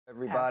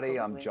Everybody,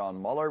 I'm Absolutely.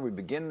 John Muller. We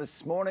begin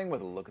this morning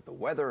with a look at the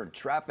weather and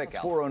traffic.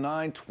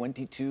 409,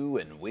 22,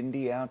 and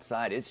windy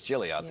outside. It's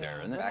chilly out there.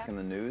 And then back in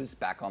the news,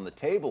 back on the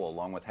table,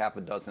 along with half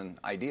a dozen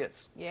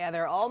ideas. Yeah,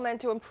 they're all meant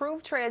to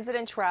improve transit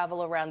and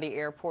travel around the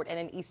airport and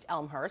in East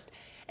Elmhurst.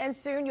 And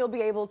soon you'll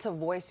be able to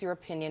voice your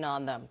opinion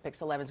on them.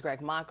 Pix 11's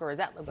Greg Mocker is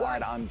at the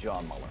board. I'm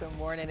John Muller. Good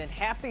morning and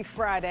happy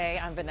Friday.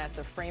 I'm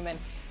Vanessa Freeman.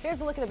 Here's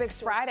a look at the big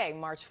Friday,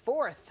 March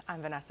 4th.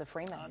 I'm Vanessa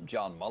Freeman. I'm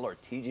John Muller,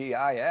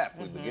 TGIF.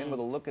 We begin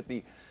with a look at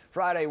the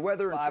Friday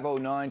weather.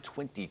 509,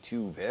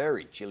 22,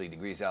 very chilly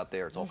degrees out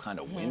there. It's all kind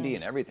of windy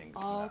and everything.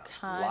 All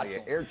A lot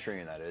of air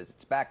train, that is.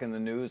 It's back in the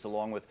news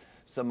along with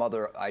some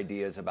other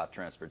ideas about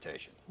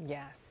transportation.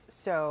 Yes,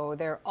 so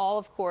they're all,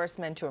 of course,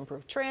 meant to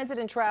improve transit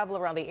and travel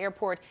around the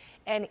airport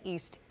and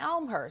East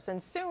Elmhurst.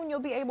 And soon you'll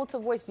be able to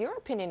voice your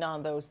opinion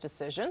on those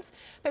decisions.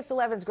 Pix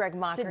 11's Greg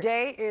Mocker.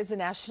 Today is the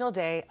National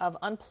Day of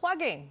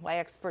Unplugging. Why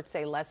experts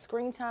say less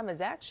screen time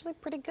is actually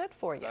pretty good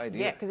for you.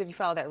 Yeah, because if you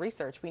follow that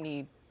research, we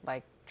need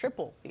like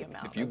triple the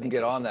amount. If you can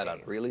get on that,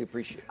 I'd really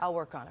appreciate it. I'll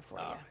work on it for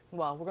you.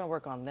 Well, we're going to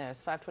work on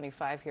this.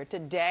 5:25 here.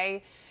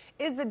 Today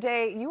is the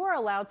day you are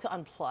allowed to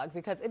unplug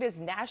because it is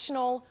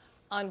National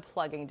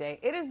Unplugging Day.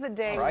 It is the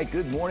day. All right,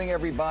 good morning,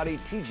 everybody.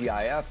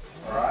 TGIF.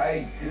 All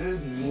right,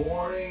 good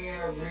morning,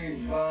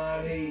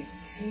 everybody.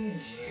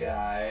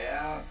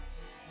 TGIF.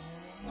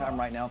 Time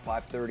right now,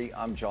 5:30.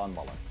 I'm John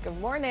Muller. Good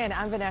morning.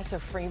 I'm Vanessa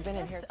Freeman.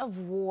 And here of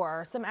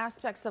war, some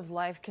aspects of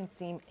life can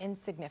seem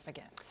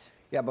insignificant.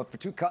 Yeah, but for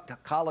two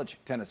college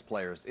tennis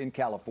players in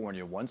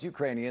California, one's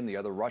Ukrainian, the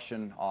other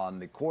Russian on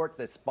the court,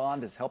 this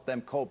bond has helped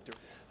them cope.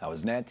 That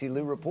was Nancy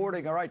Liu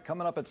reporting. All right,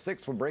 coming up at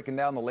 6, we're breaking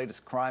down the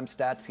latest crime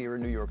stats here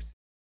in New York City.